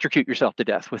electrocute yourself to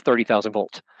death with 30,000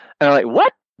 volts. And I'm like,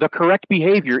 what? The correct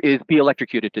behavior is be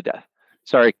electrocuted to death.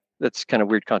 Sorry, that's kind of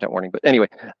weird content warning. But anyway,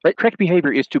 right? Correct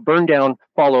behavior is to burn down,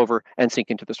 fall over, and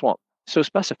sink into the swamp. So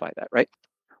specify that, right?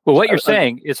 Well, what you're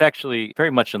saying is actually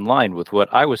very much in line with what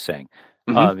I was saying.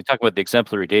 Mm-hmm. We talk about the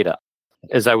exemplary data.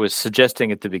 As I was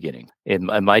suggesting at the beginning, in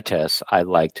my tests, I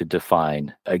like to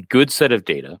define a good set of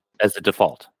data as the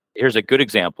default. Here's a good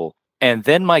example. And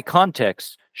then my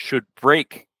context should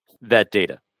break that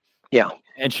data. Yeah.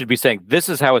 And should be saying, this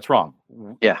is how it's wrong.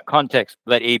 Yeah. Context,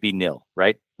 let A be nil,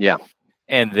 right? Yeah.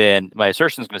 And then my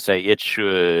assertion is going to say it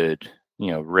should,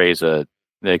 raise the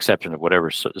exception of whatever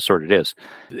sort it is.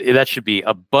 That should be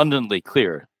abundantly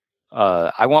clear.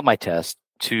 I want my test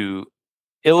to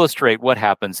illustrate what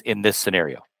happens in this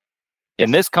scenario. Yes.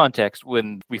 In this context,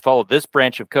 when we follow this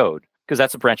branch of code, because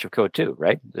that's a branch of code too,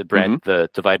 right? The branch, the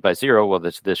divide by 0. Well,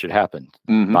 this should happen.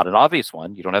 Mm-hmm. Not an obvious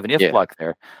one. You don't have an if block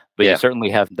there, but you certainly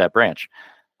have that branch.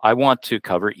 I want to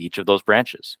cover each of those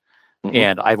branches. Mm-hmm.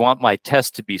 And I want my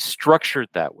test to be structured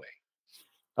that way.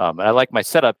 And I like my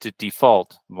setup to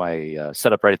default, my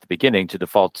setup right at the beginning to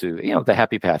default to, the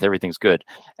happy path, everything's good.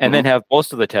 And then have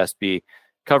most of the test be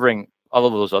covering all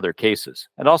of those other cases.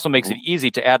 It also makes it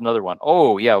easy to add another one.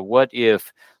 Oh, yeah, what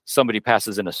if somebody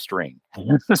passes in a string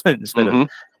instead of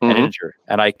an integer?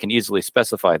 And I can easily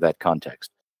specify that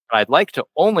context. I'd like to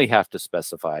only have to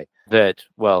specify that,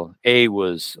 well, A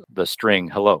was the string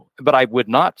hello. But I would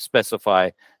not specify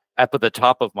up at the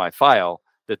top of my file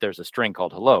that there's a string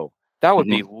called hello. That would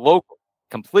be local,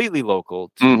 completely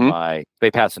local to my they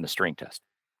pass in a string test.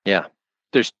 Yeah.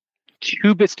 There's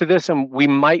 2 bits to this, and we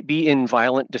might be in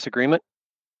violent disagreement.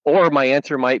 Or my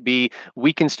answer might be,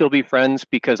 we can still be friends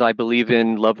because I believe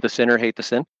in love the sinner, hate the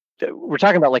sin. We're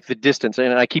talking about like the distance,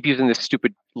 and I keep using this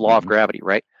stupid law of gravity,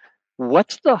 right?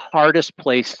 What's the hardest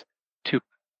place to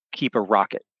keep a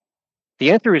rocket?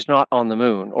 The answer is not on the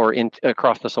moon or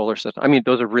across the solar system. I mean,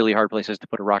 those are really hard places to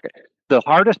put a rocket. The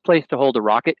hardest place to hold a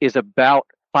rocket is about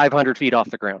 500 feet off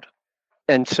the ground.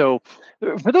 And so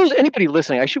for anybody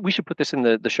listening, we should put this in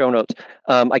the show notes.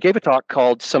 I gave a talk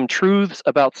called Some Truths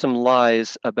About Some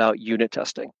Lies About Unit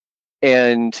Testing.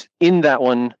 And in that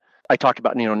one, I talked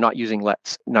about, not using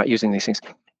lets, not using these things,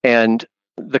 and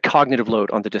the cognitive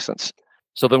load on the distance.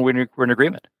 So then we're in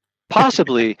agreement.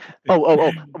 Possibly.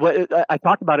 What I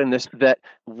talked about in this, that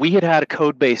we had a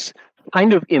code base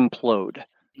kind of implode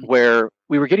where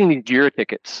we were getting these JIRA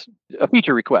tickets, a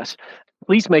feature request.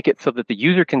 Please make it so that the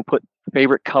user can put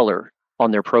favorite color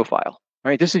on their profile.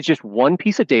 Right? This is just one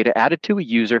piece of data added to a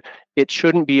user. It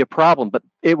shouldn't be a problem, but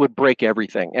it would break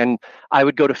everything. And I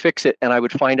would go to fix it, and I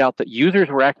would find out that users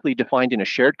were actually defined in a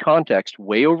shared context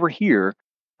way over here.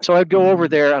 So I'd go over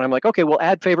there, and I'm like, okay, we'll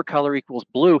add favorite color equals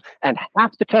blue, and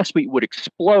half the test suite would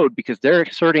explode because they're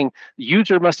asserting the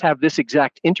user must have this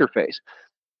exact interface.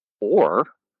 Or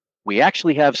we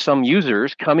actually have some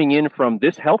users coming in from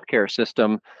this healthcare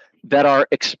system that are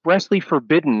expressly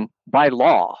forbidden by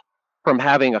law from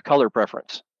having a color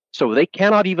preference. So they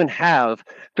cannot even have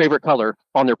favorite color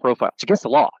on their profile. It's against the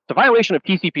law. It's a violation of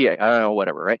TCPA. I don't know,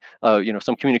 whatever, right?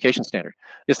 Some communication standard.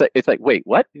 It's like, wait,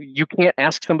 what? You can't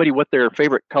ask somebody what their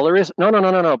favorite color is? No.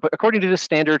 But according to this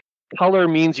standard, color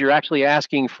means you're actually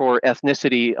asking for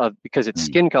ethnicity because it's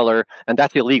skin color, and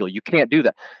that's illegal. You can't do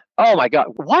that. Oh my God.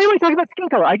 Why am I talking about skin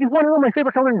color? I just want to know my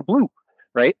favorite color is blue,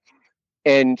 right?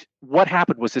 And what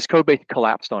happened was this code base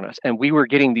collapsed on us, and we were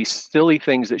getting these silly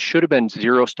things that should have been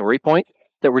 0 story point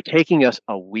that were taking us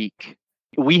a week.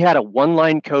 We had a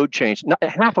one-line code change, not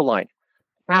half a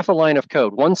line of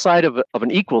code, one side of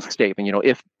an equals statement,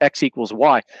 if X equals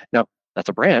Y. Now, that's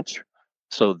a branch.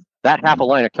 So that half a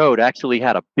line of code actually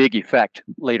had a big effect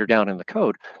later down in the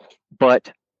code.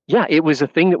 But yeah, it was a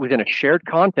thing that was in a shared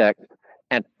context,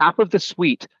 and half of the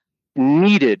suite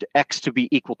needed X to be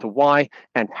equal to Y,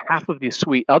 and half of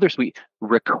the other suite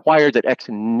required that X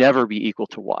never be equal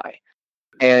to Y.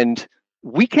 And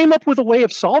we came up with a way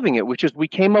of solving it, which is we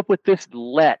came up with this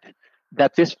let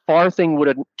that this far thing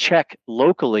would check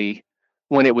locally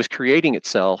when it was creating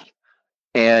itself.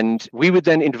 And we would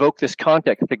then invoke this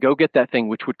context to go get that thing,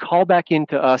 which would call back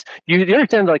into us. You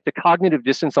understand, like the cognitive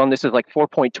distance on this is like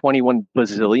 4.21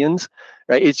 bazillions,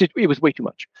 right? It was way too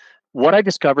much. What I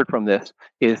discovered from this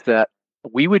is that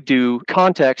we would do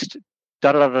context,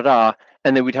 and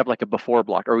then we'd have like a before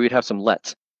block, or we'd have some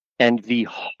lets. And the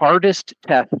hardest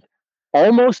test,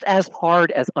 almost as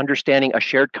hard as understanding a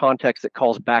shared context that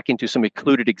calls back into some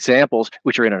included examples,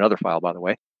 which are in another file, by the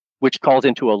way, which calls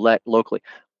into a let locally.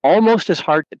 Almost as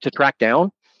hard to track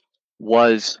down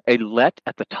was a let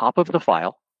at the top of the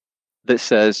file that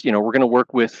says, we're going to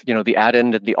work with, the add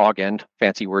end and the aug end,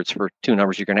 fancy words for two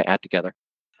numbers you're going to add together.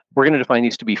 We're going to define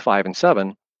these to be 5 and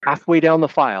 7. Halfway down the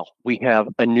file, we have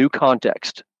a new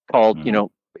context called,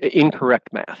 incorrect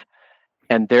math.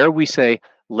 And there we say,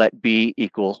 let B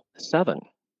equal 7.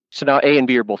 So now A and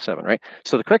B are both 7, right?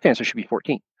 So the correct answer should be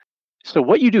 14. So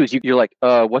what you do is you're like,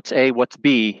 what's A, what's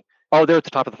B? Oh, they're at the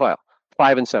top of the file,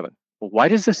 5 and 7. Well, why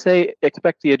does this say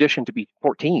expect the addition to be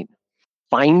 14?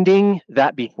 Finding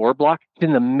that before block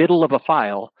in the middle of a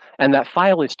file, and that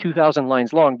file is 2,000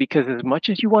 lines long, because as much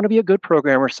as you want to be a good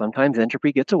programmer, sometimes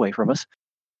entropy gets away from us.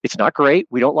 It's not great.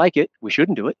 We don't like it. We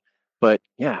shouldn't do it. But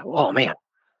yeah, oh man,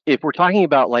 if we're talking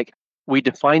about like we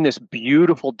define this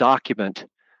beautiful document,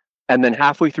 and then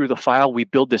halfway through the file, we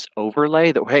build this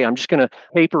overlay that, hey, I'm just going to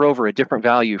paper over a different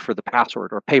value for the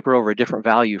password, or paper over a different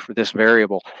value for this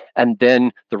variable. And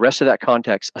then the rest of that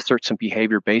context asserts some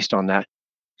behavior based on that.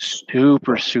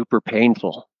 Super, super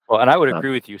painful. Well, and I would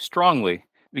agree with you strongly,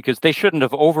 because they shouldn't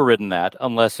have overridden that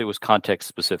unless it was context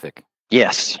specific.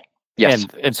 Yes.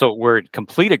 And so we're in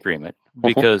complete agreement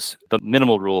because the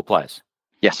minimal rule applies.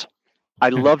 Yes. I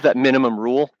love that minimum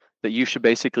rule that you should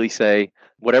basically say,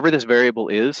 whatever this variable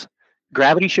is,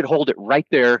 gravity should hold it right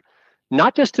there,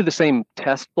 not just to the same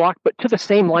test block, but to the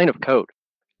same line of code.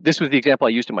 This was the example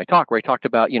I used in my talk where I talked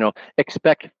about,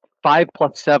 expect 5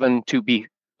 plus 7 to be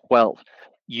 12.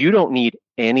 You don't need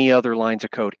any other lines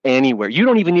of code anywhere. You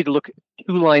don't even need to look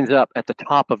 2 lines up at the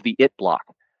top of the it block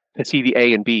to see the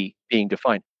A and B being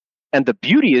defined. And the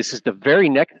beauty is the very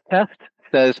next test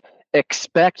says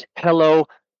expect hello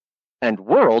and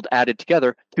world added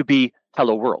together to be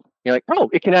hello world. You're like, oh,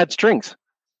 it can add strings.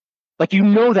 Like,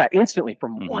 that instantly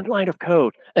from one line of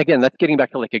code. Again, that's getting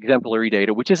back to like exemplary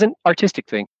data, which is an artistic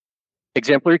thing.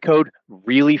 Exemplary code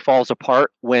really falls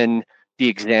apart when the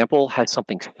example has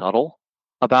something subtle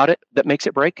about it that makes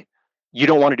it break. You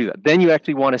don't want to do that. Then you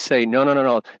actually want to say,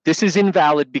 no. This is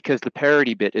invalid because the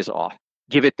parity bit is off.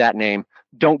 Give it that name.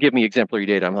 Don't give me exemplary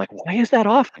data. I'm like, why is that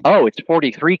off? Oh, it's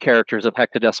 43 characters of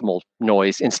hexadecimal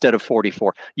noise instead of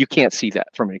 44. You can't see that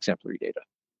from an exemplary data.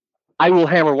 I will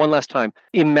hammer one last time.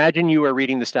 Imagine you are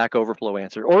reading the Stack Overflow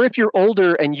answer. Or if you're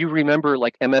older and you remember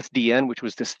like MSDN, which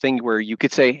was this thing where you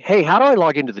could say, hey, how do I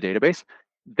log into the database?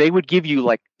 They would give you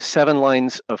like 7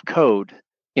 lines of code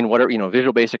in whatever,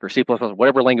 Visual Basic or C++,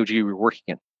 whatever language you were working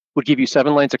in, would give you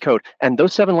 7 lines of code. And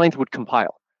those 7 lines would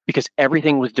compile because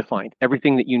everything was defined,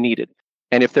 everything that you needed.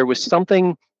 And if there was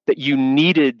something that you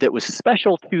needed that was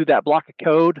special to that block of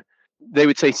code, they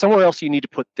would say somewhere else you need to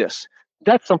put this.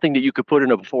 That's something that you could put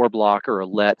in a before block or a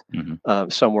let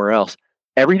somewhere else.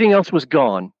 Everything else was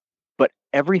gone, but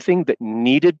everything that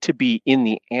needed to be in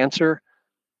the answer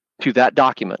to that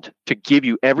document to give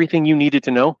you everything you needed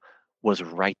to know was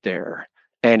right there.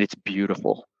 And it's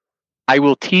beautiful. I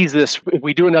will tease this. If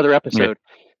we do another episode,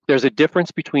 there's a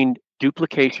difference between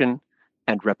duplication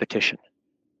and repetition.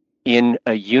 In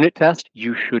a unit test,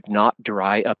 you should not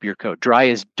dry up your code. Dry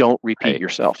is don't repeat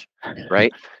yourself,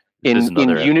 right? In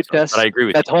unit tests, I agree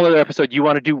with that's a whole other episode. You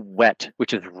want to do wet,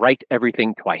 which is write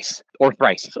everything twice or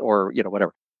thrice or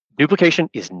whatever. Duplication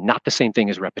is not the same thing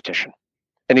as repetition.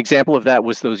 An example of that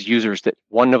was those users that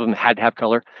one of them had to have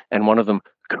color and one of them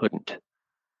couldn't.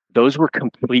 Those were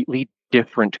completely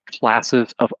different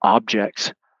classes of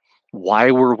objects.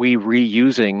 Why were we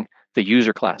reusing the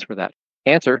user class for that?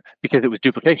 Answer, because it was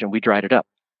duplication. We dried it up.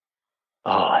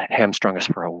 Oh, it hamstrung us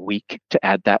for a week to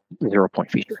add that 0 point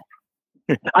feature.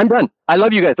 I'm done. I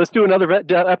love you guys. Let's do another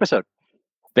episode.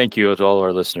 Thank you to all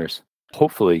our listeners.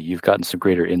 Hopefully, you've gotten some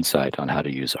greater insight on how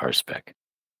to use RSpec.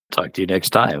 Talk to you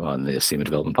next time on the Acima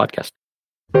Development Podcast.